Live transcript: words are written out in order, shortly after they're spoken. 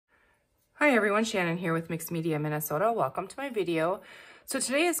Hi everyone, Shannon here with Mixed Media Minnesota. Welcome to my video. So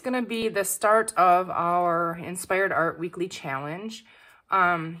today is going to be the start of our Inspired Art Weekly Challenge.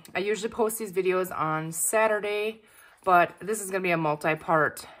 I usually post these videos on Saturday, but this is going to be a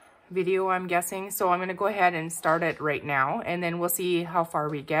multi-part video, I'm guessing. So I'm going to go ahead and start it right now, and then we'll see how far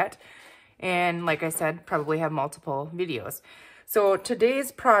we get. And like I said, probably have multiple videos. So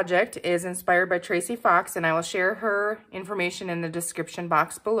today's project is inspired by Tracy Fox, and I will share her information in the description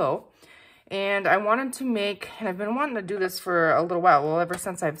box below. And I wanted to make, and I've been wanting to do this for a little while, well, ever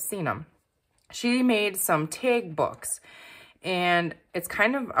since I've seen them. She made some tag books, and it's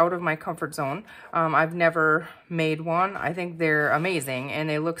kind of out of my comfort zone. I've never made one. I think they're amazing, and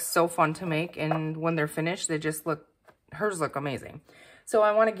they look so fun to make, and when they're finished, they just look, hers look amazing. So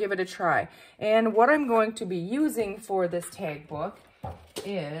I want to give it a try. And what I'm going to be using for this tag book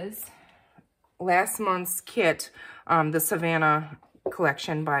is last month's kit, the Savannah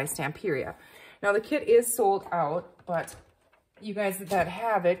collection by Stamperia. Now the kit is sold out, but you guys that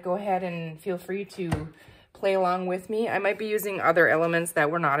have it, go ahead and feel free to play along with me. I might be using other elements that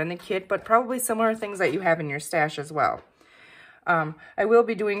were not in the kit, but probably similar things that you have in your stash as well. I will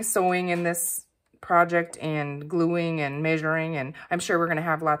be doing sewing in this project and gluing and measuring, and I'm sure we're going to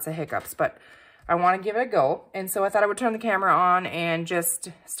have lots of hiccups, but I want to give it a go. And so I thought I would turn the camera on and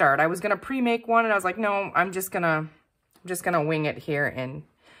just start. I was going to pre-make one, and I was like, no, I'm just gonna wing it here and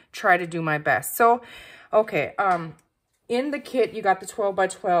try to do my best. So, okay, in the kit, you got the 12 by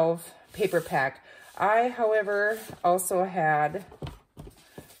 12 paper pack. I, however, also had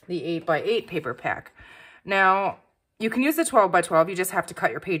the 8 by 8 paper pack. Now, you can use the 12 by 12, you just have to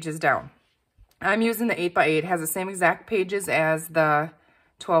cut your pages down. I'm using the 8 by 8, it has the same exact pages as the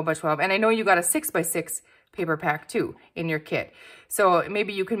 12 by 12, and I know you got a 6 by 6 paper pack too in your kit. So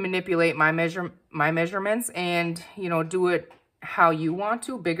maybe you can manipulate my measurements and, you know, do it how you want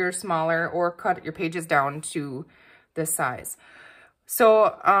to, bigger, smaller, or cut your pages down to this size.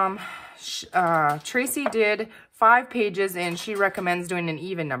 So Tracy did 5 pages, and she recommends doing an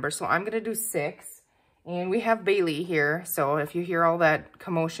even number. So I'm going to do 6. And we have Bailey here. So if you hear all that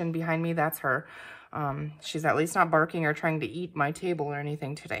commotion behind me, that's her. She's at least not barking or trying to eat my table or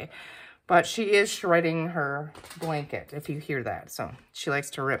anything today. But she is shredding her blanket, if you hear that. So she likes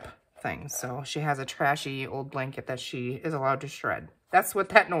to rip things. So she has a trashy old blanket that she is allowed to shred. That's what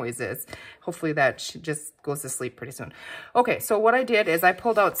that noise is. Hopefully that she just goes to sleep pretty soon. Okay, so what I did is I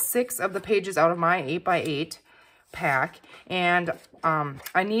pulled out 6 of the pages out of my 8 by 8 pack. And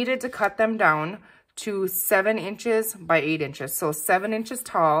I needed to cut them down to 7 inches by 8 inches. So 7 inches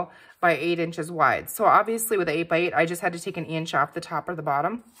tall by 8 inches wide. So obviously with the 8 by 8, I just had to take an inch off the top or the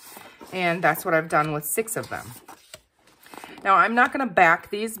bottom. And that's what I've done with 6 of them. Now, I'm not going to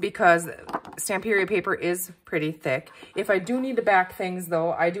back these because Stamperia paper is pretty thick. If I do need to back things,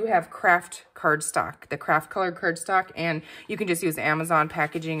 though, I do have craft cardstock, the craft colored cardstock, and you can just use Amazon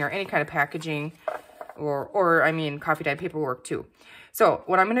packaging or any kind of packaging, or I mean, coffee dyed paperwork too. So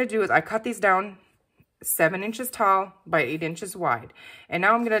what I'm going to do is I cut these down 7 inches tall by 8 inches wide. And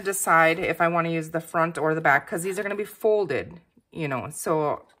now I'm going to decide if I want to use the front or the back, because these are going to be folded, you know,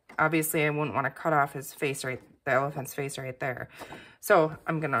 so obviously I wouldn't want to cut off his face the elephant's face right there. So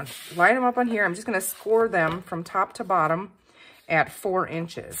I'm going to line them up on here. I'm just going to score them from top to bottom at 4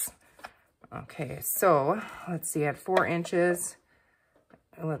 inches. Okay, so let's see, at 4 inches,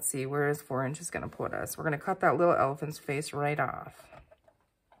 let's see, where is 4 inches going to put us? We're going to cut that little elephant's face right off.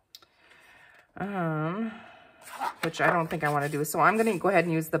 Which I don't think I want to do. So I'm going to go ahead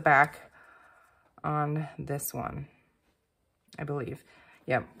and use the back on this one, I believe.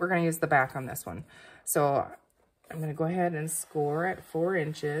 Yeah, we're going to use the back on this one. So I'm going to go ahead and score at 4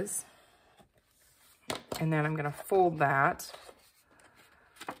 inches. And then I'm going to fold that.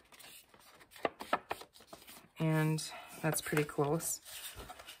 And that's pretty close.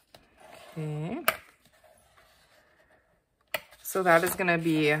 Okay. So that is going to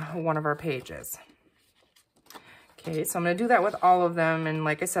be one of our pages. Okay, so I'm going to do that with all of them. And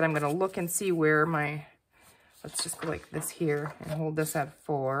like I said, I'm going to look and see where my, let's just go like this here and hold this at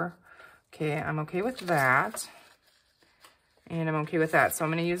 4. Okay, I'm okay with that. And I'm okay with that. So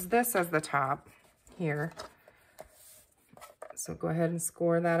I'm going to use this as the top here. So go ahead and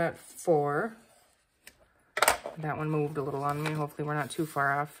score that at 4. That one moved a little on me. Hopefully we're not too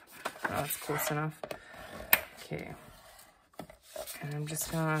far off. Oh, that's close enough. Okay. And I'm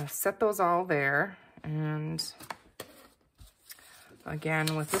just going to set those all there. And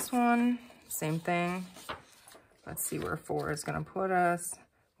again, with this one, same thing. Let's see where 4 is going to put us.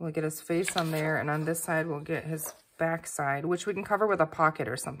 We'll get his face on there. And on this side, we'll get his back side, which we can cover with a pocket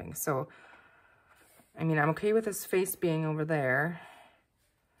or something. So, I mean, I'm okay with his face being over there.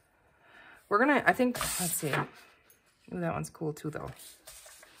 We're gonna, I think, let's see. Ooh, that one's cool too though.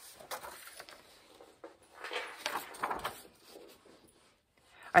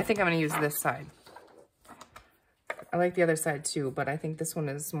 I think I'm gonna use this side. I like the other side too, but I think this one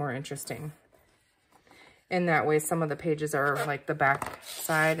is more interesting. And that way some of the pages are like the back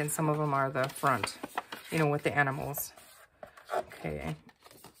side and some of them are the front, you know, with the animals. Okay.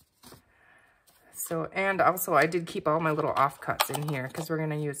 So, and also I did keep all my little offcuts in here because we're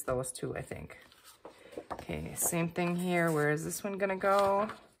gonna use those too, I think. Okay, same thing here. Where is this one gonna go?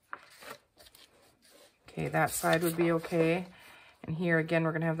 Okay, that side would be okay. And here again,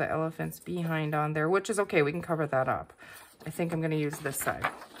 we're gonna have the elephant's behind on there, which is okay, we can cover that up. I think I'm gonna use this side.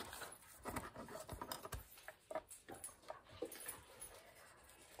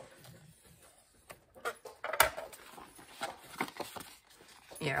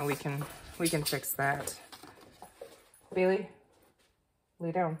 Yeah, we can fix that. Bailey,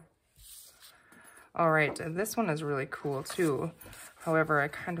 lay down. All right, this one is really cool too. However, I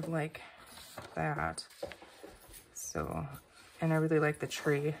kind of like that. So, and I really like the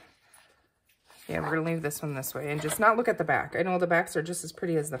tree. Yeah, we're gonna leave this one this way and just not look at the back. I know the backs are just as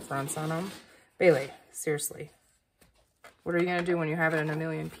pretty as the fronts on them. Bailey, seriously. What are you gonna do when you have it in a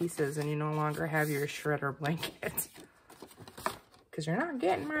million pieces and you no longer have your shredder blanket? Because you're not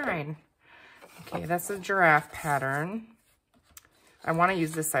getting mine. Okay, that's a giraffe pattern. I want to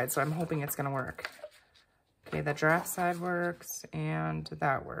use this side, so I'm hoping it's going to work. Okay, the giraffe side works, and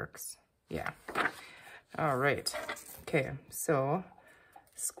that works. Yeah. All right. Okay, so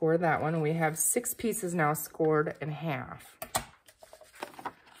score that one. We have 6 pieces now scored in half.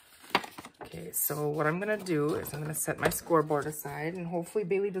 Okay, so what I'm going to do is I'm going to set my scoreboard aside, and hopefully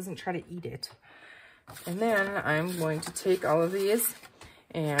Bailey doesn't try to eat it. And then I'm going to take all of these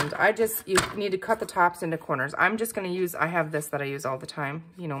and you need to cut the tops into corners. I'm just going to use, I have this that I use all the time,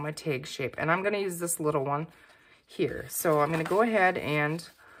 you know, my tag shape. And I'm going to use this little one here. So I'm going to go ahead and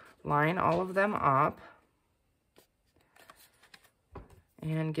line all of them up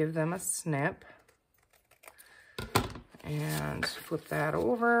and give them a snip. And flip that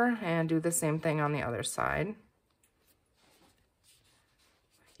over and do the same thing on the other side.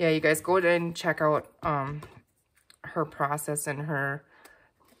 Yeah, you guys go ahead and check out her process and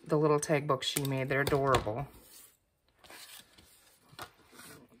the little tag books she made. They're adorable.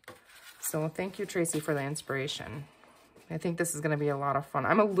 So thank you, Tracy, for the inspiration. I think this is going to be a lot of fun.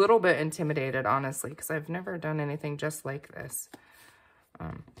 I'm a little bit intimidated, honestly, because I've never done anything just like this.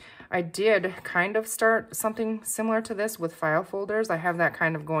 I did kind of start something similar to this with file folders. I have that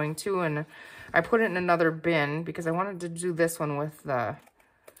kind of going too, and I put it in another bin because I wanted to do this one with the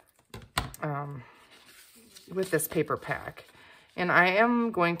with this paper pack. And I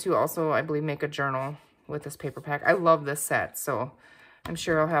am going to also, I believe, make a journal with this paper pack. I love this set, so I'm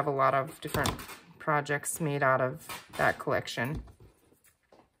sure I'll have a lot of different projects made out of that collection.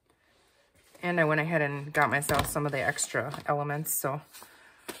 And I went ahead and got myself some of the extra elements, so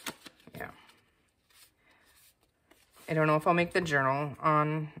yeah. I don't know if I'll make the journal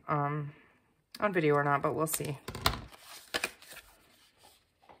on video or not, but we'll see.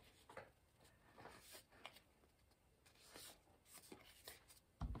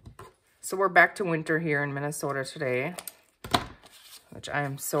 So we're back to winter here in Minnesota today, which I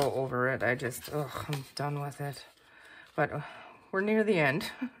am so over it. I'm done with it. But we're near the end.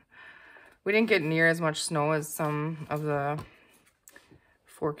 We didn't get near as much snow as some of the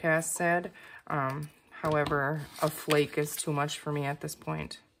forecasts said. However, a flake is too much for me at this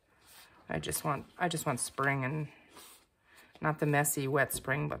point. I just want spring, and not the messy wet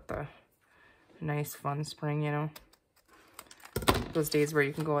spring, but the nice fun spring, you know. Those days where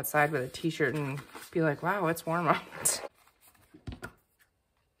you can go outside with a t-shirt and be like, wow, it's warm out.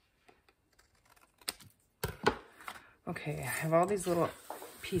 Okay, I have all these little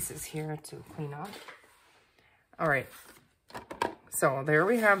pieces here to clean up. All right, so there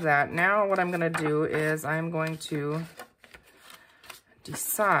we have that. Now what I'm gonna do is I'm going to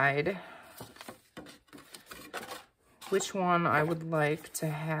decide which one I would like to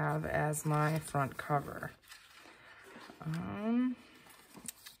have as my front cover.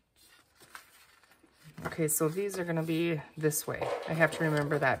 Okay, so these are gonna be this way. I have to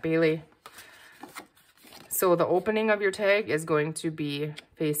remember that, Bailey. So the opening of your tag is going to be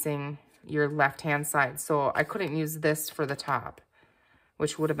facing your left-hand side. So I couldn't use this for the top,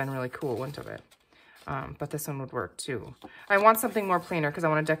 which would have been really cool, wouldn't it? But this one would work too. I want something more plainer because I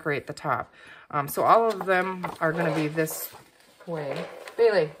want to decorate the top. So all of them are gonna be this way.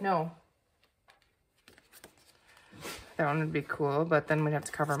 Bailey, no. That one would be cool, but then we'd have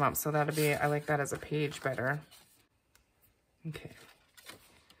to cover them up. So that'd be, I like that as a page better. Okay.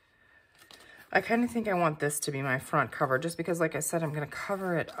 I kind of think I want this to be my front cover just because, like I said, I'm going to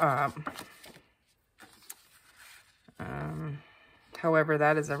cover it up. However,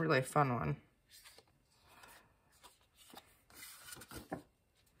 that is a really fun one.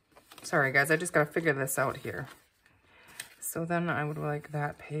 Sorry, guys, I just got to figure this out here. So then I would like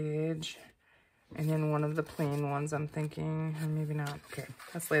that page. And then one of the plain ones I'm thinking, or maybe not. Okay,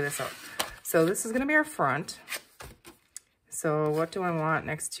 let's lay this out. So this is going to be our front. So what do I want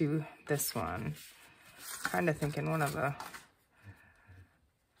next to this one? Kind of thinking one of the,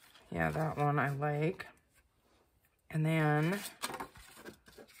 yeah, that one I like. And then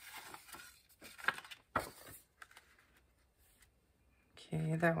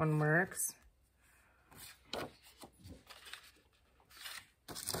okay, that one works.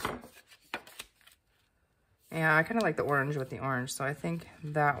 Yeah, I kind of like the orange with the orange, so I think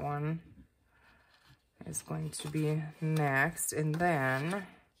that one is going to be next. And then,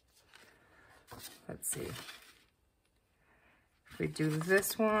 let's see. If we do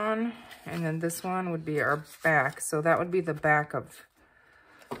this one, and then this one would be our back. So that would be the back of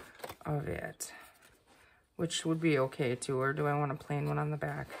it, which would be okay too. Or do I want a plain one on the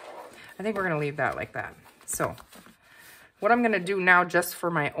back? I think we're going to leave that like that. So what I'm going to do now, just for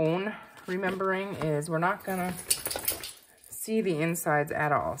my own remembering, is we're not going to see the insides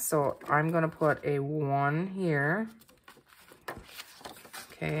at all. So I'm going to put a 1 here.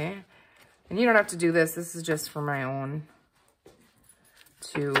 Okay. And you don't have to do this. This is just for my own.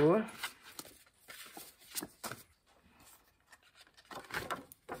 2.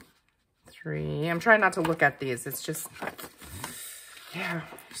 3. I'm trying not to look at these. It's just, yeah,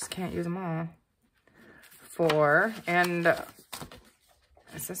 just can't use them all. 4. And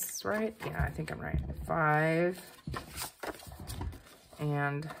is this right? Yeah, I think I'm right. 5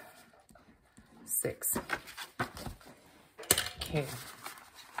 and 6. Okay.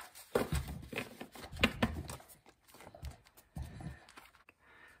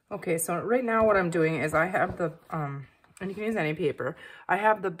 Okay, so right now what I'm doing is I have the, and you can use any paper, I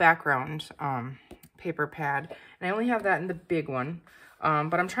have the background paper pad, and I only have that in the big one,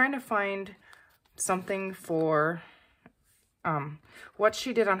 but I'm trying to find something for, what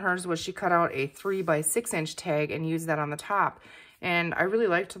she did on hers was she cut out a 3 by 6 inch tag and used that on the top, and I really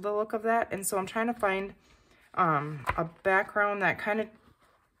liked the look of that, and so I'm trying to find a background that kind of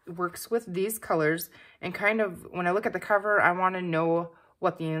works with these colors, and kind of, when I look at the cover, I want to know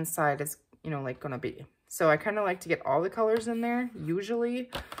what the inside is, you know, like gonna be. So I kind of like to get all the colors in there,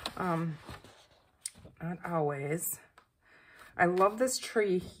 usually, not always. I love this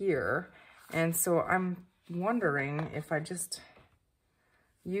tree here, and so I'm wondering if I just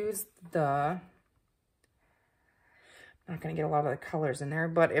use the, I'm not gonna get a lot of the colors in there,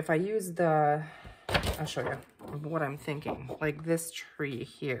 but if I use the, I'll show you what I'm thinking, like this tree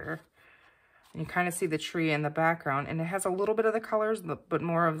here. And you kind of see the tree in the background, and it has a little bit of the colors, but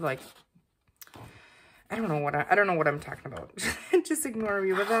more of like, I don't know what I'm talking about. Just ignore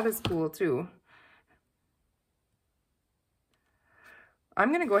me, but that is cool too.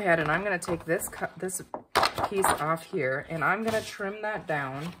 I'm gonna go ahead and I'm gonna take this piece off here, and I'm gonna trim that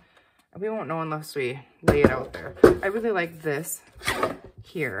down. We won't know unless we lay it out there. I really like this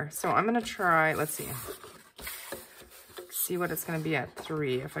here, so I'm gonna try. Let's see what it's going to be at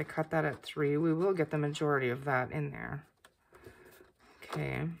 3. If I cut that at 3, we will get the majority of that in there.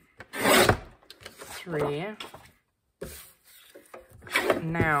 Okay. 3.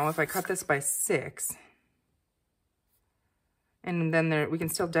 Now, if I cut this by 6, and then we can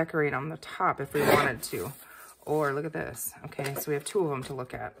still decorate on the top if we wanted to. Or look at this. Okay, so we have 2 of them to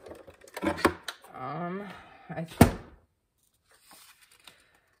look at.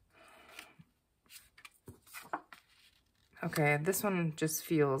 Okay, this one just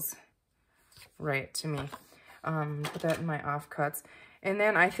feels right to me. Put that in my offcuts. And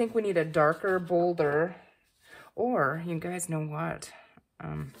then I think we need a darker, bolder, or you guys know what?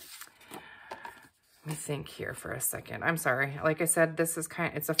 Let me think here for a second. I'm sorry. Like I said, this is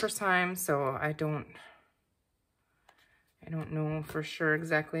it's the first time, so I don't know for sure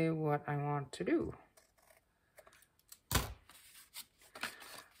exactly what I want to do.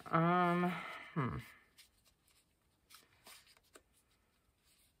 I'm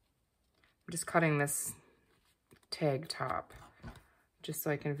just cutting this tag top just so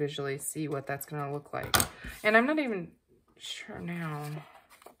I can visually see what that's going to look like. And I'm not even sure now.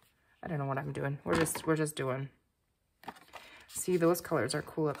 I don't know what I'm doing. We're just doing. See, those colors are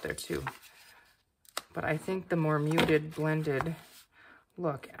cool up there too. But I think the more muted, blended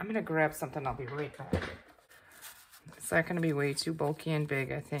look. I'm going to grab something. I'll be right back. It's not going to be way too bulky and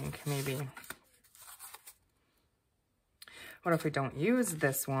big, I think, maybe. What if we don't use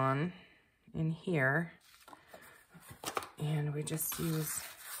this one? in here. And we just use,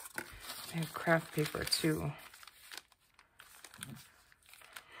 I have craft paper too.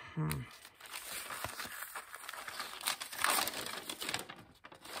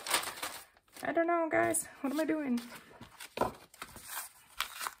 I don't know, guys. What am I doing?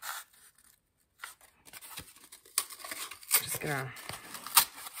 Just gonna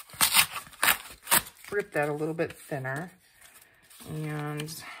rip that a little bit thinner.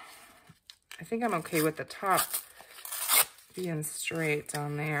 And I think I'm okay with the top being straight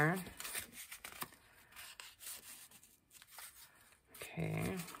on there. Okay,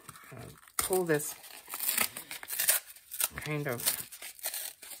 I'll pull this, kind of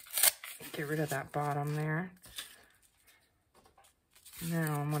get rid of that bottom there.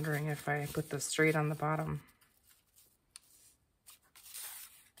 Now I'm wondering if I put this straight on the bottom.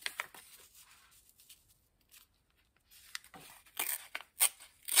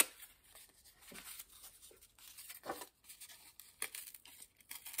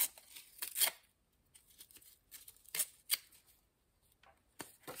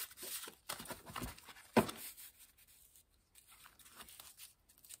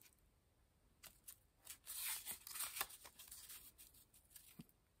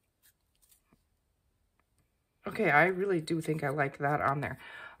 Okay, I really do think I like that on there.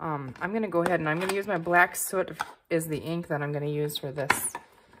 I'm going to go ahead and I'm going to use my black soot as the ink that I'm going to use for this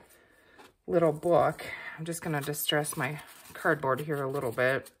little book. I'm just going to distress my cardboard here a little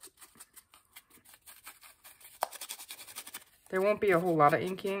bit. There won't be a whole lot of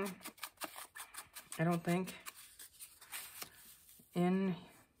inking, I don't think.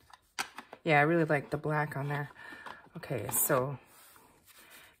 Yeah, I really like the black on there. Okay, so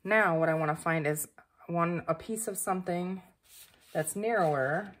now what I want to find is a piece of something that's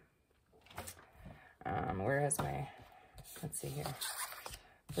narrower. Where is my, let's see here.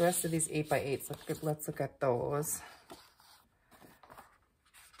 The rest of these 8x8s, let's look at those.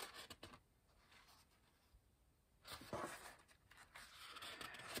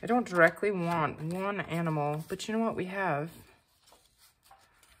 I don't directly want one animal, but you know what we have?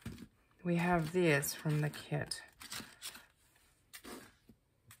 We have these from the kit.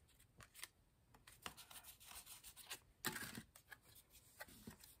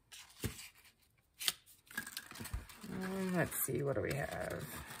 Let's see, what do we have?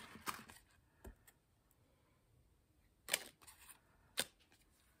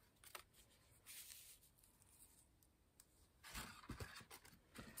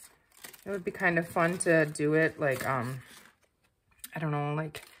 It would be kind of fun to do it like, I don't know,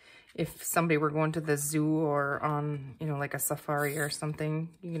 like if somebody were going to the zoo or on, you know, like a safari or something.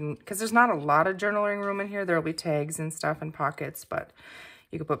 You can, because there's not a lot of journaling room in here. There'll be tags and stuff and pockets, but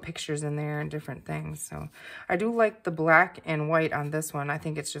you could put pictures in there and different things. So I do like the black and white on this one. I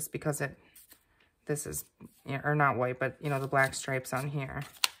think it's just because this is, you know, or not white, but you know, the black stripes on here.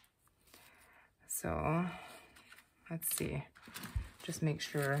 So let's see, just make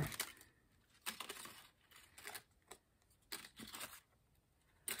sure.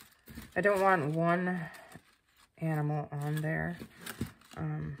 I don't want one animal on there.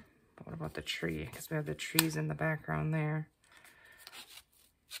 But what about the tree? Because we have the trees in the background there.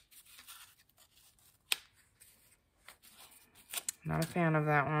 Not a fan of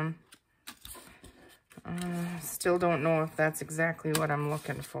that one. Still don't know if that's exactly what I'm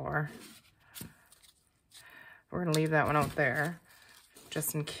looking for. We're going to leave that one out there,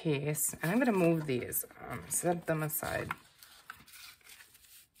 just in case. And I'm going to move these, set them aside.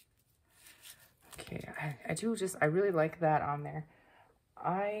 Okay, I really like that on there.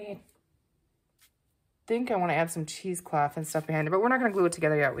 I think I want to add some cheesecloth and stuff behind it, but we're not going to glue it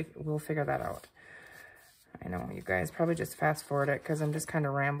together yet. We'll figure that out. I know you guys probably just fast forward it because I'm just kind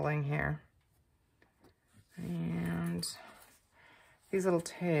of rambling here. And these little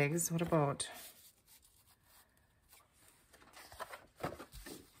tags, what about?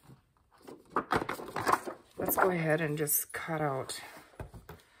 Let's go ahead and just cut out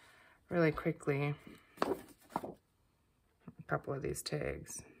really quickly a couple of these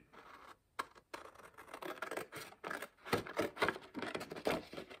tags.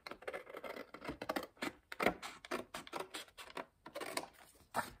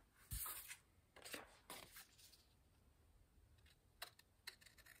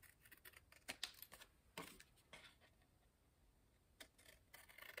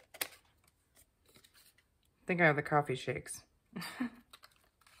 I think I have the coffee shakes.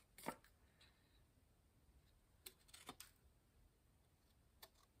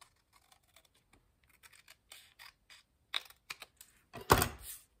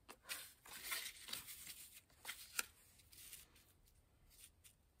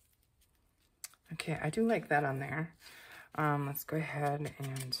 Okay, I do like that on there. Let's go ahead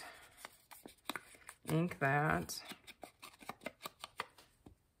and ink that.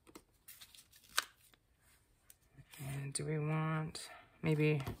 And do we want,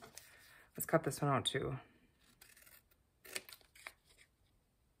 maybe, let's cut this one out too.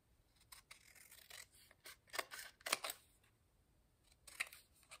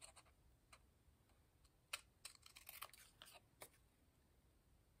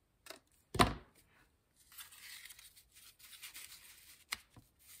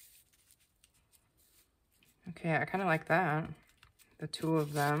 Okay, I kind of like that, the two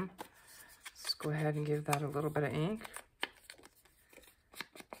of them. Let's go ahead and give that a little bit of ink.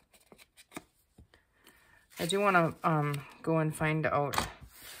 I do want to go and find out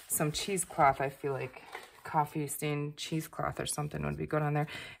some cheesecloth. I feel like coffee stained cheesecloth or something would be good on there.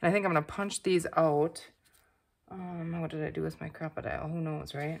 And I think I'm going to punch these out. What did I do with my crocodile? Who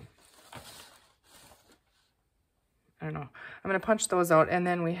knows, right? I don't know. I'm going to punch those out. And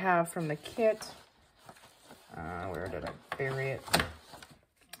then we have from the kit, where did I bury it?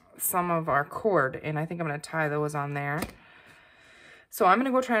 Some of our cord, and I think I'm going to tie those on there. So I'm going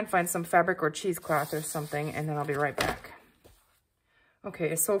to go try and find some fabric or cheesecloth or something, and then I'll be right back.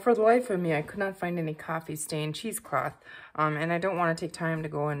 Okay, so for the life of me, I could not find any coffee stained cheesecloth, and I don't want to take time to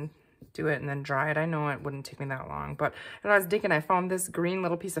go and do it and then dry it. I know it wouldn't take me that long, but when I was digging, I found this green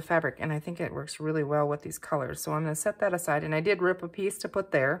little piece of fabric, and I think it works really well with these colors. So I'm going to set that aside, and I did rip a piece to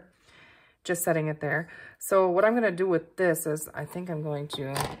put there, just setting it there. So what I'm going to do with this is I think I'm going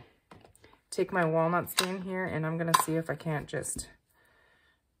to take my walnut stain here, and I'm going to see if I can't just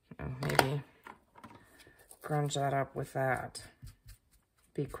maybe grunge that up with that.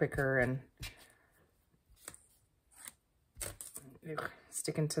 Be quicker and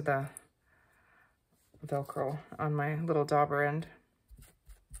sticking to the Velcro on my little dauber end.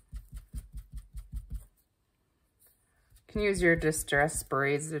 You can use your distress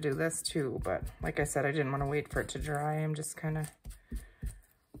sprays to do this too, but like I said, I didn't want to wait for it to dry. I'm just kind of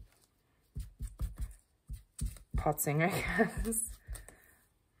putzing, I guess.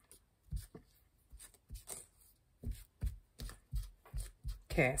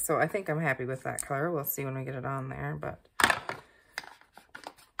 Okay, so I think I'm happy with that color. We'll see when we get it on there, but.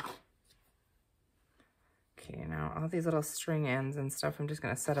 Okay, now all these little string ends and stuff, I'm just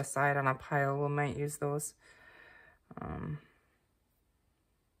gonna set aside on a pile. We might use those.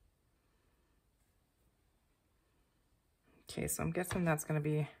 Okay, so I'm guessing that's gonna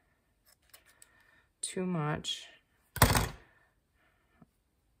be too much. I'm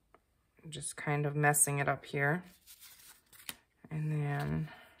just kind of messing it up here. And then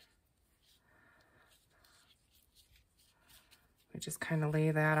we just kind of lay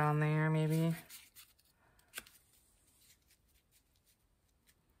that on there, maybe.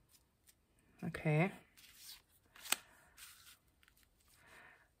 Okay.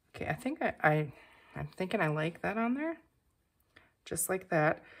 Okay, I think I'm thinking I like that on there. Just like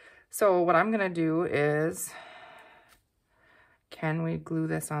that. So what I'm gonna do is, can we glue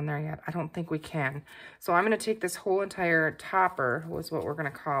this on there yet? I don't think we can. So I'm gonna take this whole entire topper, was what we're gonna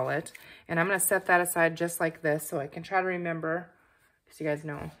call it, and I'm gonna set that aside just like this so I can try to remember, because you guys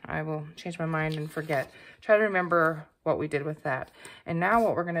know, I will change my mind and forget. Try to remember what we did with that. And now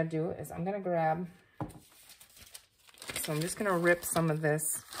what we're gonna do is I'm gonna grab, so I'm just gonna rip some of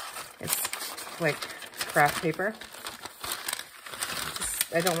this. It's like craft paper.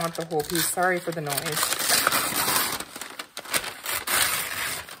 I don't want the whole piece. Sorry for the noise.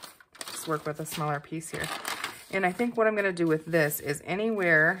 Just work with a smaller piece here. And I think what I'm going to do with this is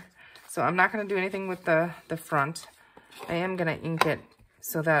anywhere, so I'm not going to do anything with the front. I am going to ink it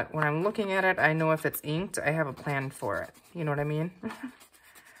so that when I'm looking at it, I know if it's inked, I have a plan for it. You know what I mean?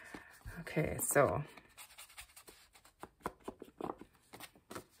 Okay, so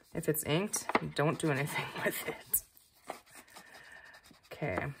if it's inked, don't do anything with it.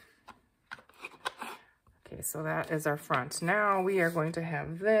 Okay. Okay, so that is our front. Now we are going to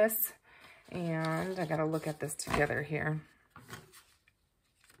have this, and I gotta look at this together here.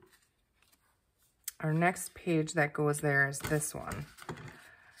 Our next page that goes there is this one,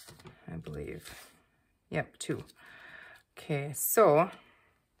 I believe. Yep, 2. Okay, so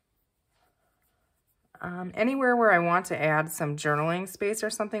anywhere where I want to add some journaling space or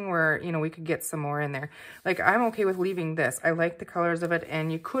something where, you know, we could get some more in there. Like, I'm okay with leaving this. I like the colors of it,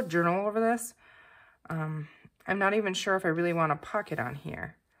 and you could journal over this. I'm not even sure if I really want a pocket on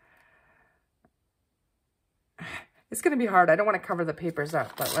here. It's going to be hard. I don't want to cover the papers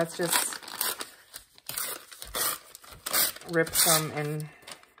up, but let's just rip some and,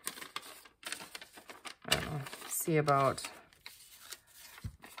 I don't know, see about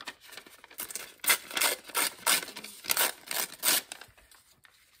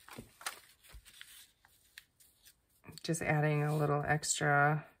just adding a little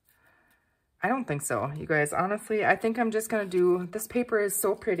extra. I don't think so, you guys. Honestly, I think I'm just gonna do, this paper is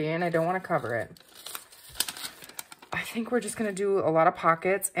so pretty and I don't want to cover it. I think we're just gonna do a lot of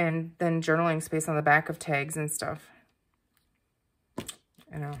pockets and then journaling space on the back of tags and stuff.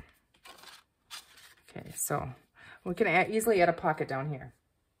 You know. Okay, so we can easily add a pocket down here.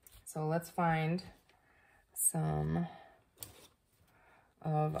 So let's find some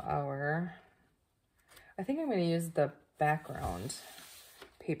of our, I think I'm gonna use the background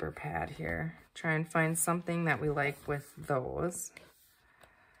paper pad here. Try and find something that we like with those.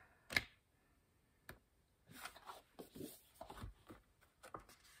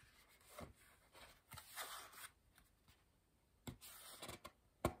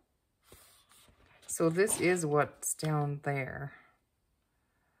 So this is what's down there.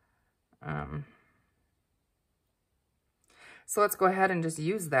 So let's go ahead and just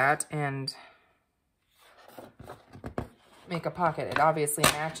use that and make a pocket. It obviously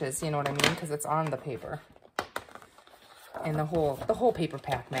matches, you know what I mean, because it's on the paper. And the whole paper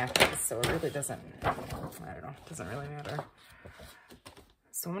pack matches, so it really doesn't, I don't know, doesn't really matter.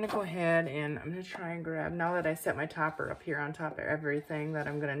 So I'm gonna go ahead and I'm gonna try and grab, now that I set my topper up here on top of everything that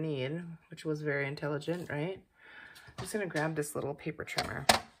I'm gonna need, which was very intelligent, right? I'm just gonna grab this little paper trimmer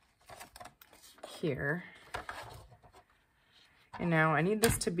here. And now I need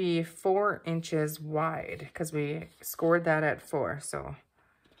this to be 4 inches wide because we scored that at 4. So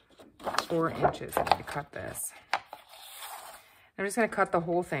 4 inches, I need to cut this. I'm just gonna cut the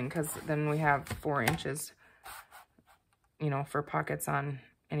whole thing because then we have 4 inches, you know, for pockets on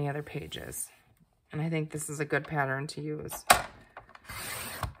any other pages. And I think this is a good pattern to use.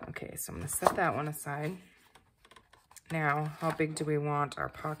 Okay, so I'm gonna set that one aside. Now, how big do we want our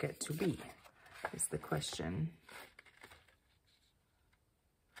pocket to be is the question.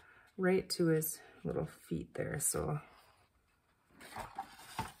 Right to his little feet there, so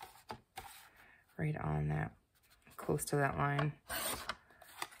right on that, close to that line.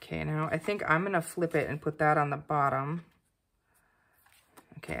 Okay, now I think I'm gonna flip it and put that on the bottom.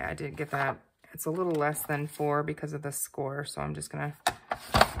 Okay, I did get that. It's a little less than 4 because of the score, so I'm just gonna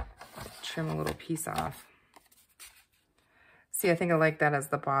trim a little piece off. See, I think I like that as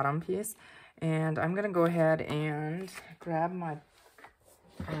the bottom piece. And I'm gonna go ahead and grab my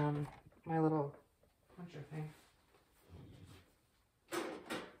my little puncher thing.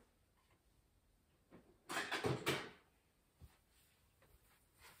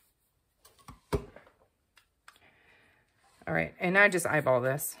 All right, and I just eyeball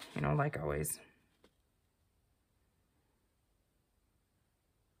this, you know, like always.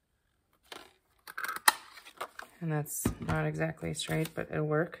 And that's not exactly straight, but it'll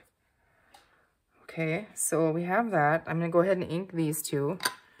work. Okay, so we have that. I'm gonna go ahead and ink these two.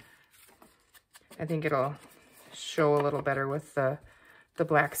 I think it'll show a little better with the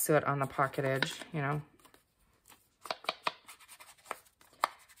black soot on the pocket edge, you know.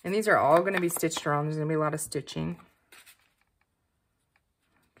 And these are all gonna be stitched around. There's gonna be a lot of stitching.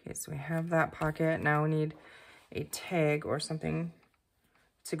 Okay, so we have that pocket. Now we need a tag or something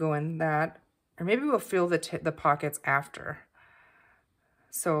to go in that. Or maybe we'll fill the pockets after.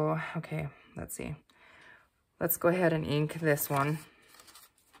 So, okay, let's see. Let's go ahead and ink this one.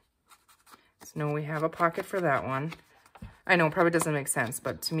 So now we have a pocket for that one. I know it probably doesn't make sense,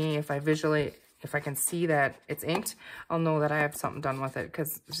 but to me, if I can see that it's inked, I'll know that I have something done with it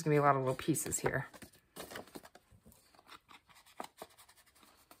because there's gonna be a lot of little pieces here.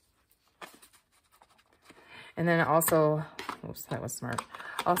 And then also, oops, that was smart.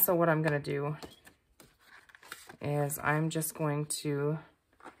 Also, what I'm gonna do is I'm just going to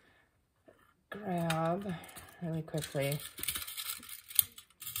grab really quickly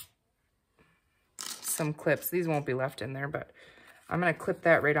some clips. These won't be left in there, but I'm gonna clip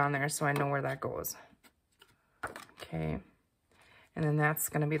that right on there so I know where that goes. Okay, and then that's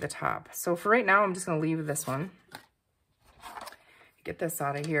gonna be the top. So for right now, I'm just gonna leave this one. Get this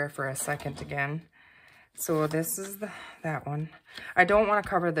out of here for a second again. So this is that one. I don't want to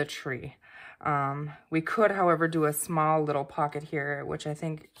cover the tree. We could, however, do a small little pocket here, which I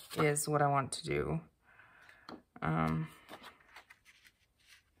think is what I want to do.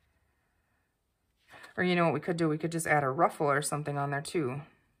 Or you know what we could do? We could just add a ruffle or something on there too.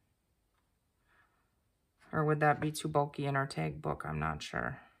 Or would that be too bulky in our tag book? I'm not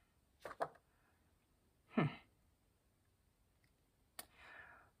sure.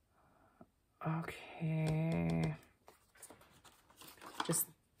 Okay. Just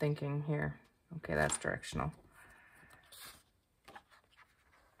thinking here. Okay, that's directional.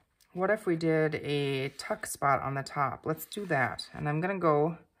 What if we did a tuck spot on the top? Let's do that. And I'm gonna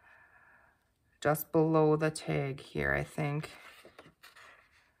go just below the tag here, I think.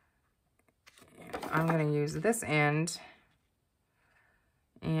 I'm going to use this end,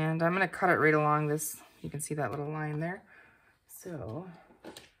 and I'm going to cut it right along this. You can see that little line there. So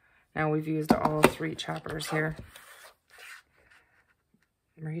now we've used all 3 choppers here,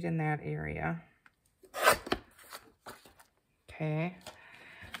 right in that area. Okay,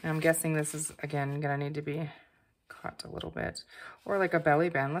 and I'm guessing this is, again, going to need to be cut a little bit, or like a belly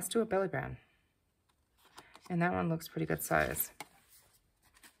band. Let's do a belly band. And that one looks pretty good size.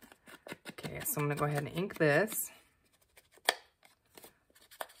 Okay, so I'm going to go ahead and ink this.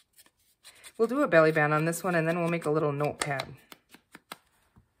 We'll do a belly band on this one, and then we'll make a little notepad.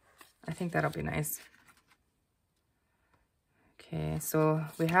 I think that'll be nice. Okay, so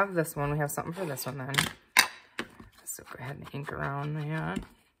we have this one. We have something for this one then. So go ahead and ink around that.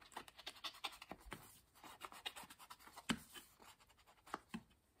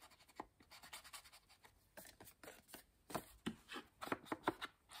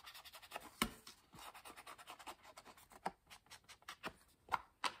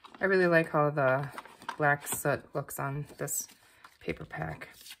 I really like how the black soot looks on this paper pack.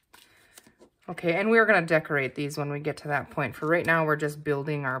 Okay, and we're gonna decorate these when we get to that point. For right now, we're just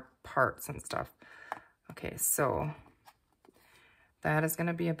building our parts and stuff. Okay, so that is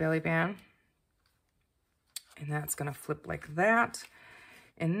gonna be a belly band. And that's gonna flip like that.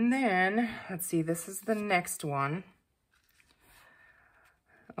 And then, let's see, this is the next one.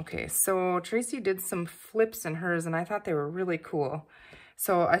 Okay, so Tracy did some flips in hers, and I thought they were really cool.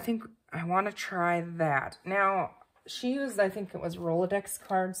 So I think I want to try that. Now, she used, I think it was Rolodex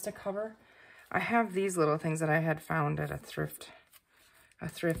cards to cover. I have these little things that I had found at a thrift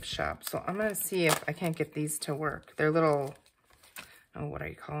shop. So I'm going to see if I can't get these to work. They're little, oh, what do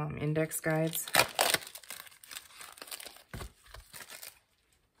you call them? Index guides.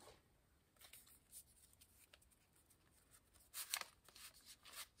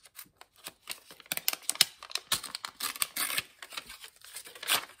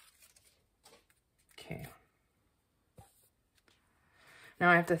 Now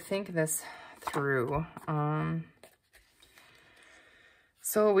I have to think this through.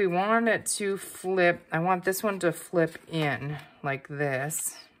 So we want it to flip. I want this one to flip in like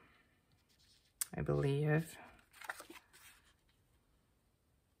this, I believe.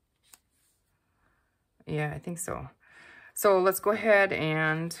 Yeah, I think so. So let's go ahead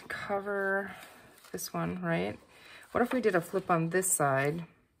and cover this one, right? What if we did a flip on this side?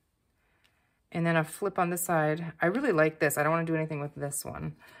 And then a flip on this side. I really like this. I don't want to do anything with this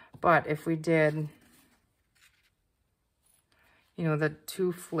one. But if we did, you know, the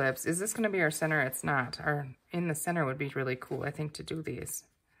 2 flips. Is this going to be our center? It's not. Our in the center would be really cool, I think, to do these.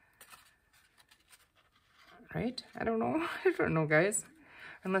 Right? I don't know. I don't know, guys.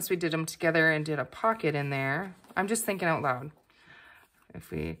 Unless we did them together and did a pocket in there. I'm just thinking out loud.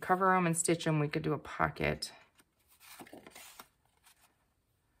 If we cover them and stitch them, we could do a pocket.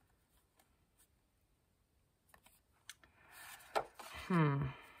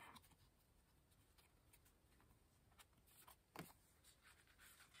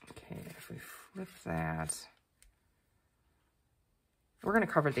 Okay, if we flip that, we're going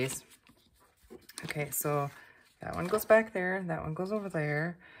to cover these. Okay, so that one goes back there, that one goes over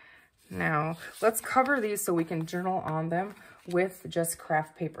there. Now, let's cover these so we can journal on them with just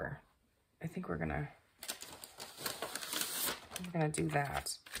craft paper. I think we're gonna do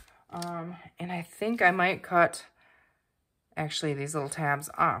that. And I think I might cut actually these little tabs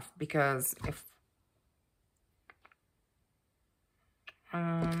off, because if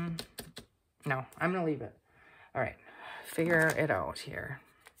no, I'm gonna leave it. All right, figure it out here.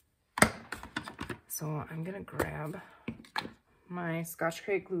 So I'm gonna grab my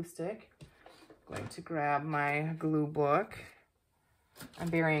Scotch-Crate glue stick. I'm going to grab my glue book. I'm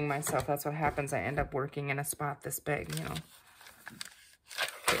burying myself. That's what happens. I end up working in a spot this big, you know.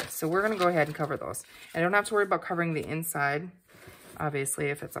 Okay, so we're gonna go ahead and cover those. I don't have to worry about covering the inside, obviously,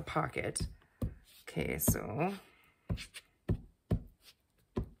 if it's a pocket. Okay, so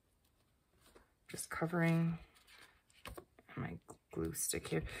just covering my glue stick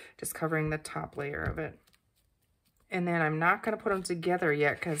here, just covering the top layer of it. And then I'm not going to put them together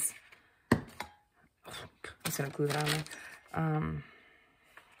yet because I'm just going to glue that on there.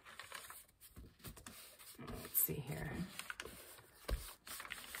 Let's see here.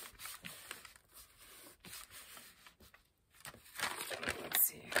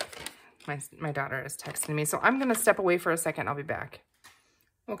 Let's see. My daughter is texting me, so I'm going to step away for a second. I'll be back.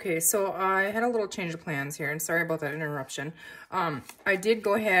 Okay, so I had a little change of plans here, and sorry about that interruption. I did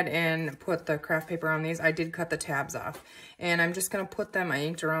go ahead and put the craft paper on these. I did cut the tabs off, and I'm just going to put them, I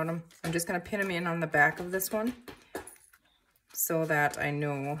inked around them. I'm just going to pin them in on the back of this one so that I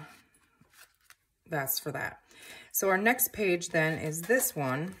know that's for that. So our next page then is this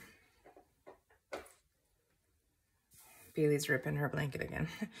one. Bailey's ripping her blanket again.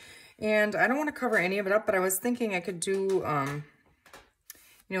 And I don't want to cover any of it up, but I was thinking I could do,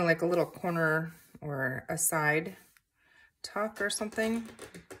 you know, like a little corner or a side tuck or something.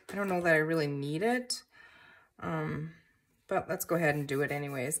 I don't know that I really need it, but let's go ahead and do it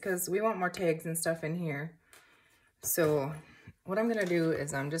anyways, because we want more tags and stuff in here. So what I'm gonna do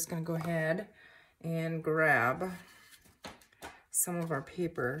is I'm just gonna go ahead and grab some of our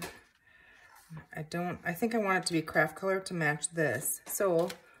paper. I think I want it to be craft color to match this. So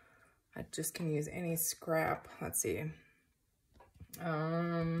I just can use any scrap. Let's see. I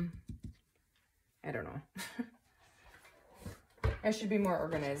don't know. I should be more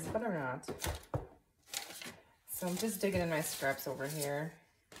organized, but I'm not. So I'm just digging in my scraps over here.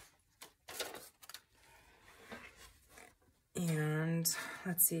 And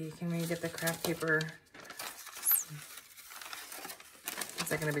let's see, can we get the craft paper? Is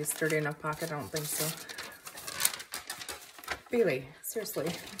that gonna be sturdy enough pocket? I don't think so. Bailey,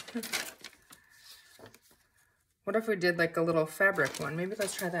 seriously. What if we did like a little fabric one? Maybe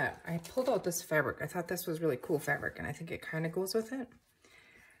let's try that. I pulled out this fabric. I thought this was really cool fabric, and I think it kind of goes with it.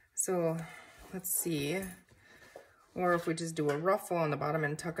 So let's see. Or if we just do a ruffle on the bottom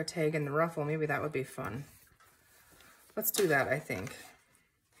and tuck a tag in the ruffle, maybe that would be fun. Let's do that, I think.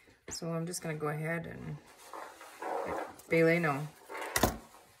 So I'm just gonna go ahead and, Bailey, no.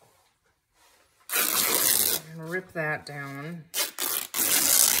 And rip that down.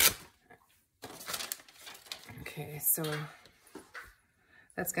 Okay, so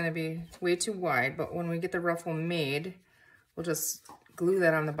that's gonna be way too wide, but when we get the ruffle made, we'll just glue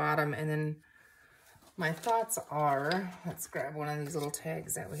that on the bottom. And then my thoughts are, let's grab one of these little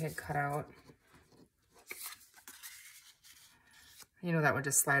tags that we had cut out. You know, that would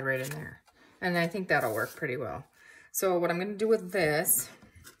just slide right in there. And I think that'll work pretty well. So what I'm gonna do with this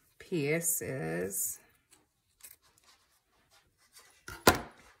piece is,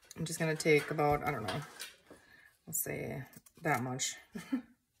 I'm just gonna take about, I don't know, let's say that much.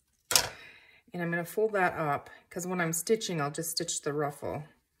 And I'm gonna fold that up, because when I'm stitching, I'll just stitch the ruffle.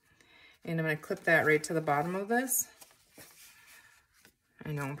 And I'm gonna clip that right to the bottom of this.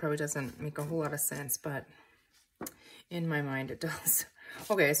 I know it probably doesn't make a whole lot of sense, but in my mind it does.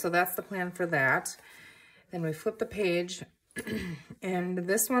 Okay, so that's the plan for that. Then we flip the page, and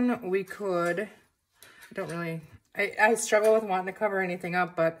this one we could, I struggle with wanting to cover anything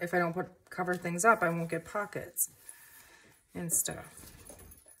up, but if I don't cover things up, I won't get pockets and stuff.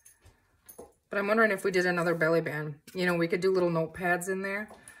 But I'm wondering if we did another belly band, you know, we could do little notepads in there.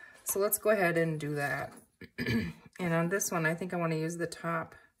 So let's go ahead and do that. And on this one, I think I want to use the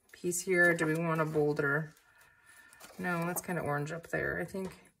top piece here. Do we want a bolder? No, that's kind of orange up there. I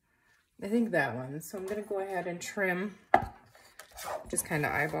think that one. So I'm going to go ahead and trim, just kind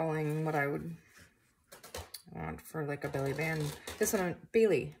of eyeballing what I would want for like a belly band. This one,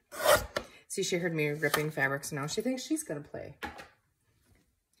 Bailey. See, she heard me ripping fabrics, now she thinks she's going to play.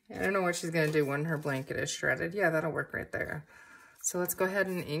 I don't know what she's going to do when her blanket is shredded. Yeah, that'll work right there. So let's go ahead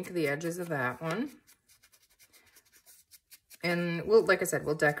and ink the edges of that one. And we'll, like I said,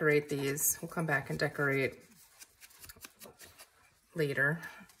 we'll decorate these. We'll come back and decorate later.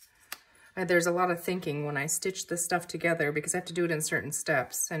 There's a lot of thinking when I stitch this stuff together because I have to do it in certain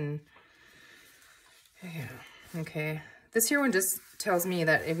steps. And yeah, okay. This here one just tells me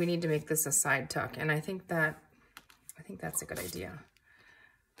that we need to make this a side tuck, and I think that's a good idea.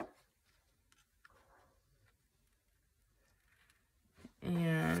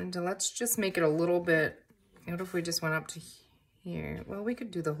 And let's just make it a little bit, what if we just went up to here? Well, we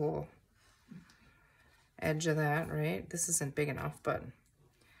could do the whole edge of that, right? This isn't big enough, but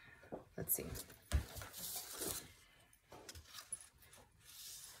let's see.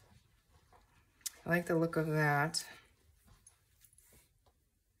 I like the look of that,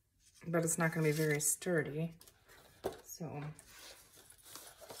 but it's not going to be very sturdy. So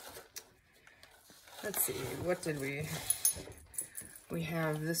let's see, what did we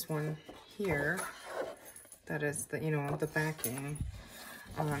have this one here that is the, you know, the backing.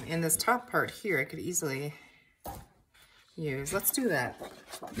 In this top part here, I could easily use, let's do that.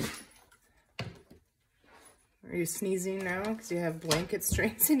 Are you sneezing now because you have blanket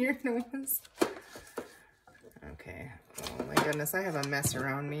strings in your nose? Okay, oh my goodness, I have a mess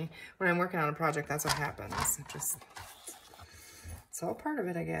around me. When I'm working on a project, that's what happens. It's it's all part of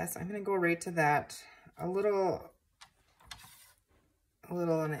it, I guess. I'm gonna go right to that, a little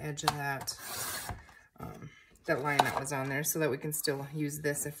on the edge of that, that line that was on there, so that we can still use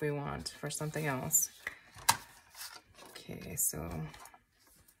this if we want for something else. Okay, so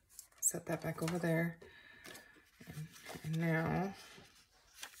set that back over there. And now,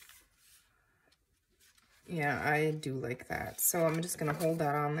 yeah, I do like that. So I'm just gonna hold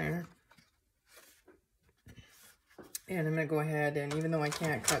that on there. And I'm gonna go ahead and, even though I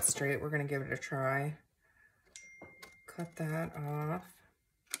can't cut straight, we're gonna give it a try. Cut that off.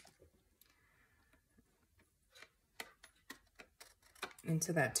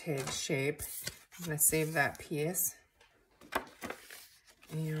 Into that tag shape. I'm gonna save that piece.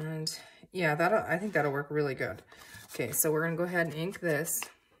 And yeah, I think that'll work really good. Okay, so we're gonna go ahead and ink this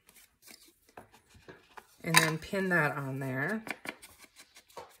and then pin that on there.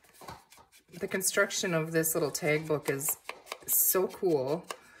 The construction of this little tag book is so cool,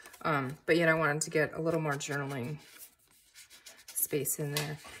 but yet I wanted to get a little more journaling space in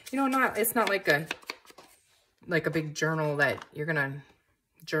there. You know, it's not like a big journal that you're gonna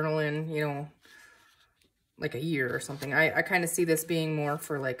journal in, you know, like a year or something. I kind of see this being more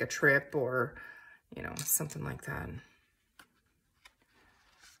for like a trip or, you know, something like that.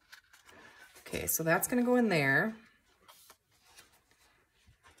 Okay, so that's gonna go in there.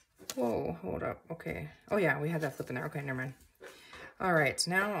 Whoa, hold up, okay. Oh yeah, we had that flip in there, okay, never mind. All right,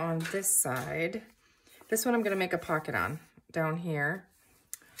 now on this side, this one I'm gonna make a pocket on, down here.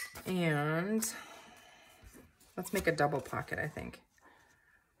 And let's make a double pocket, I think.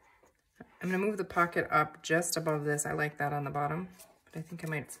 I'm gonna move the pocket up just above this. I like that on the bottom, but I think I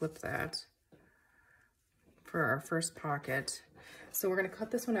might flip that for our first pocket. So we're gonna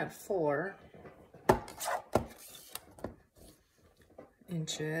cut this one at 4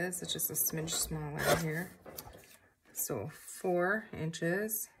 inches. It's just a smidge smaller here. So 4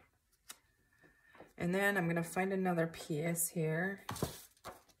 inches. And then I'm gonna find another piece here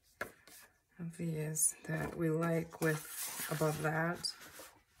of these that we like with above that.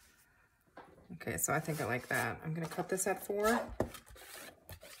 Okay, so I think I like that. I'm gonna cut this at 4.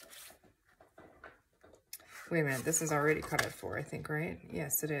 Wait a minute, this is already cut at 4, I think, right?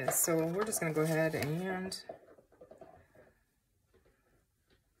 Yes, it is. So we're just gonna go ahead and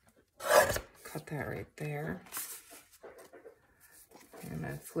cut that right there. I'm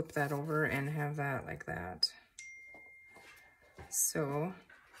gonna flip that over and have that like that. So,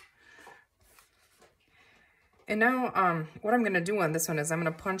 and now what I'm gonna do on this one is I'm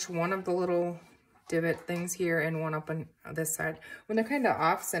gonna punch one of the little divot things here and one up on this side. When they're kind of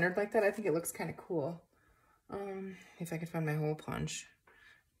off-centered like that, I think it looks kind of cool. If I can find my hole punch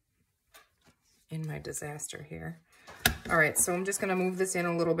in my disaster here. All right, so I'm just gonna move this in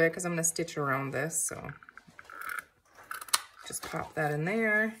a little bit because I'm gonna stitch around this, so. Just pop that in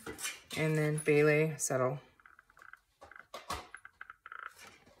there, and then Bailey settle.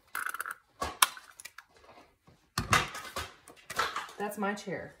 That's my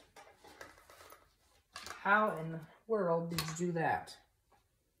chair. How in the world did you do that?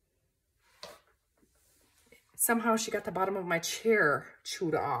 Somehow she got the bottom of my chair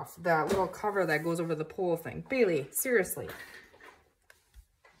chewed off. That little cover that goes over the pole thing. Bailey, seriously.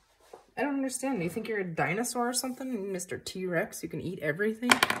 I don't understand. Do you think you're a dinosaur or something? Mr. T-Rex, you can eat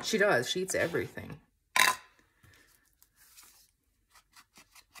everything? She does. She eats everything.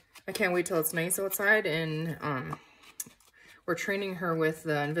 I can't wait till it's nice outside, and we're training her with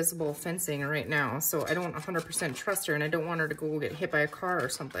the invisible fencing right now, so I don't 100% trust her, and I don't want her to go get hit by a car or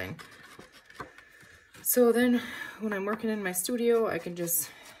something. So then when I'm working in my studio, I can just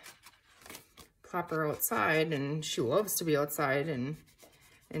plop her outside, and she loves to be outside and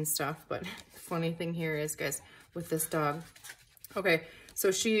stuff. But funny thing here is, guys, with this dog, okay,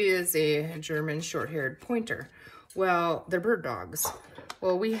 so she is a German short-haired pointer. Well, they're bird dogs.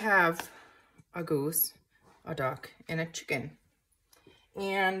 Well, we have a goose, a duck, and a chicken,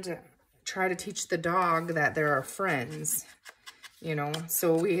 and try to teach the dog that there are friends, you know.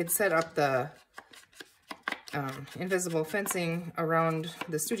 So we had set up the invisible fencing around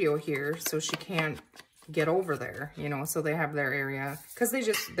the studio here so she can't get over there, you know. So they have their area because they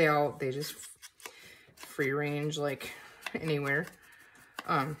just free range like anywhere.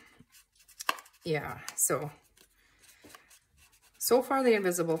 Yeah, so far the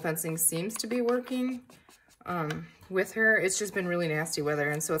invisible fencing seems to be working with her. It's just been really nasty weather,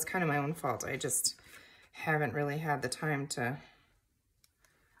 and so it's kind of my own fault. I just haven't really had the time to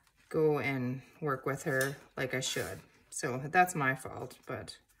go and work with her like I should. So that's my fault,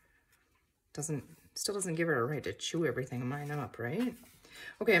 but still doesn't give her a right to chew everything of mine up, right?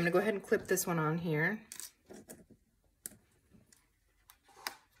 Okay, I'm gonna go ahead and clip this one on here.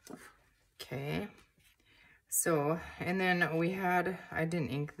 Okay. So, and then we had, I didn't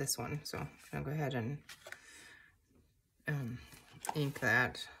ink this one, so I'll go ahead and ink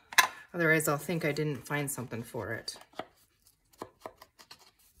that. Otherwise, I'll think I didn't find something for it.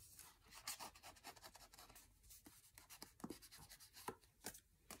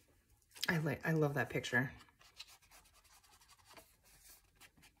 I love that picture.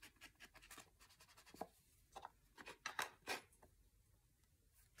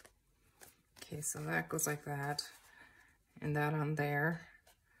 Okay, so that goes like that, and that on there.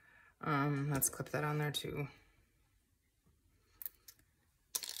 Let's clip that on there too.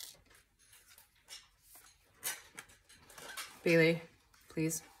 Bailey,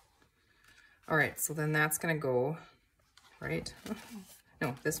 please. All right, so then that's gonna go, right?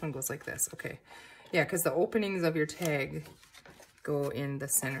 No, this one goes like this, okay. Yeah, because the openings of your tag go in the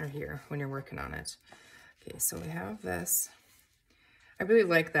center here when you're working on it. Okay, so we have this. I really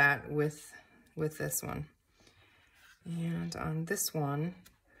like that with this one. And on this one,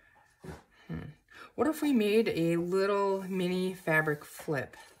 what if we made a little mini fabric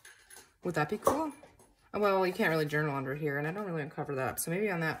flip? Would that be cool? Well, you can't really journal under here, and I don't really cover that up. So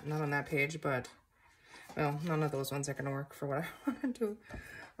maybe on that, not on that page, but, well, none of those ones are gonna work for what I want to do.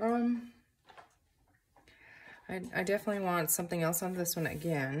 I definitely want something else on this one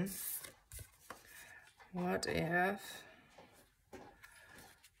again. What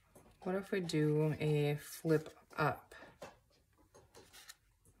if we do a flip up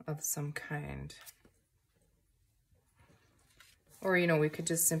of some kind? Or, you know, we could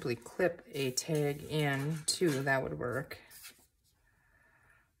just simply clip a tag in too, that would work.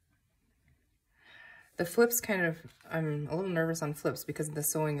 The flips kind of, I'm a little nervous on flips because the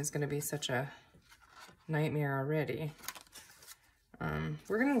sewing is going to be such a nightmare already.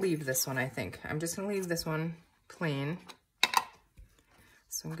 We're going to leave this one, I think. I'm just going to leave this one plain.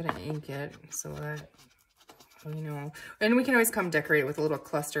 So I'm going to ink it so that, you know, and we can always come decorate it with a little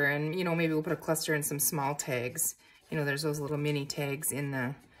cluster, and, you know, maybe we'll put a cluster and some small tags. You know, there's those little mini tags in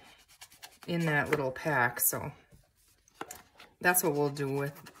that little pack, so that's what we'll do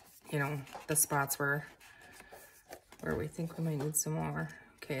with, you know, the spots where we think we might need some more.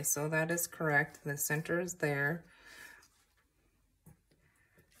 Okay, so that is correct. The center is there.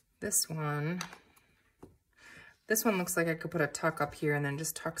 This one looks like I could put a tuck up here and then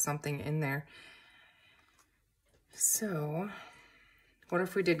just tuck something in there. So what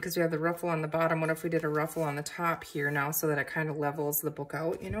if we did, because we have the ruffle on the bottom, what if we did a ruffle on the top here now so that it kind of levels the book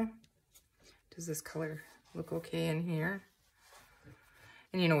out, you know? Does this color look okay in here?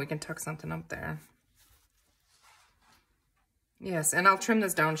 And, you know, we can tuck something up there. Yes, and I'll trim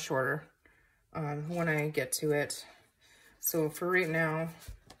this down shorter when I get to it. So for right now,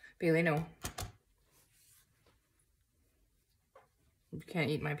 Bailey, no. You can't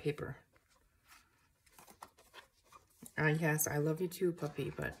eat my paper. Yes, I love you too,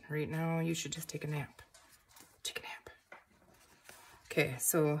 puppy, but right now you should just take a nap. Take a nap. Okay,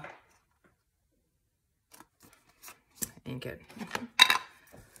 so ink it.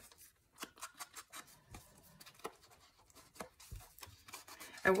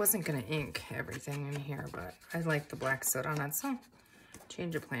 I wasn't gonna ink everything in here, but I like the black soot on it, so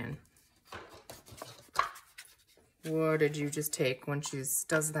change of plan. What did you just take? When she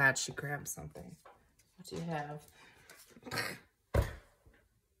does that, she grabs something. What do you have?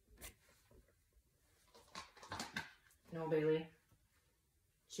 No, Bailey.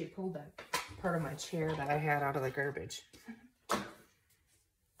 She pulled that part of my chair that I had out of the garbage.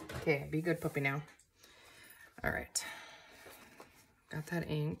 Okay, be good puppy now. All right. Got that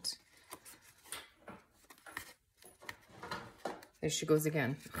inked. There she goes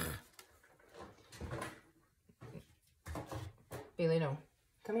again. Bailey, no.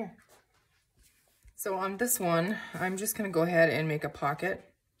 Come here. So on this one, I'm just going to go ahead and make a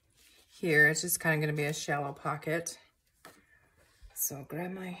pocket here. It's just kind of going to be a shallow pocket. So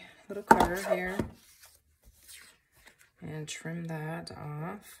grab my little cutter here and trim that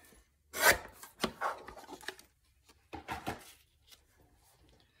off.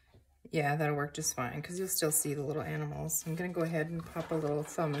 Yeah, that'll work just fine because you'll still see the little animals. I'm going to go ahead and pop a little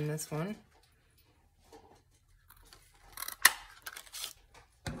thumb in this one.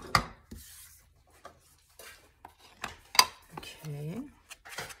 Okay.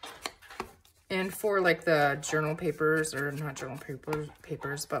 And for like the journal papers, or not journal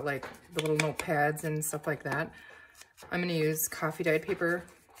papers, but like the little notepads and stuff like that, I'm going to use coffee dyed paper,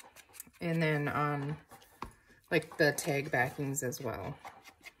 and then like the tag backings as well.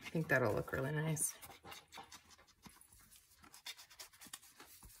 I think that'll look really nice.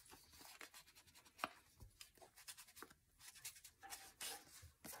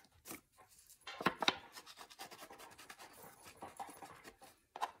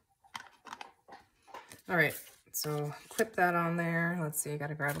 All right, so clip that on there. Let's see, I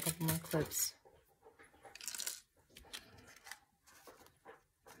gotta grab a couple more clips.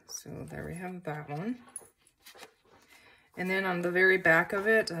 So there we have that one. And then on the very back of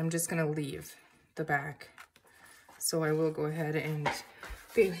it, I'm just gonna leave the back. So I will go ahead and,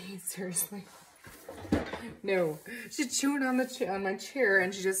 Bailey, seriously. No, she's chewing on my chair,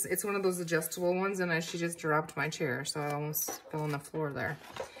 and it's one of those adjustable ones, and she just dropped my chair, so I almost fell on the floor there.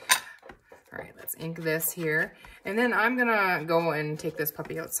 All right, let's ink this here. And then I'm gonna go and take this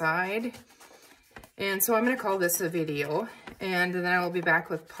puppy outside. And so I'm gonna call this a video, and then I will be back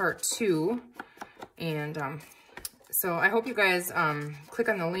with part 2. And so I hope you guys click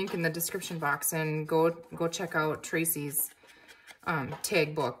on the link in the description box and go check out Tracy's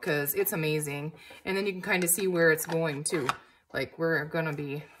tag book, because it's amazing. And then you can kind of see where it's going too. Like we're gonna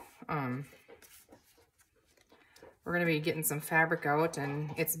be getting some fabric out,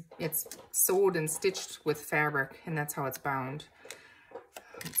 and it's sewed and stitched with fabric, and that's how it's bound.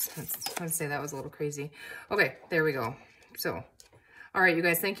 Let's say that was a little crazy. Okay, there we go. So, all right, you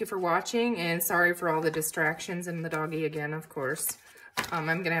guys, thank you for watching, and sorry for all the distractions and the doggy again, of course. I'm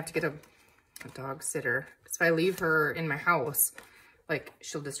gonna have to get a dog sitter, because if I leave her in my house, like,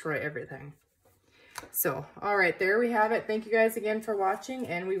 she'll destroy everything. So, all right, there we have it. Thank you guys again for watching,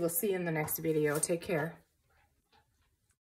 and we will see you in the next video. Take care.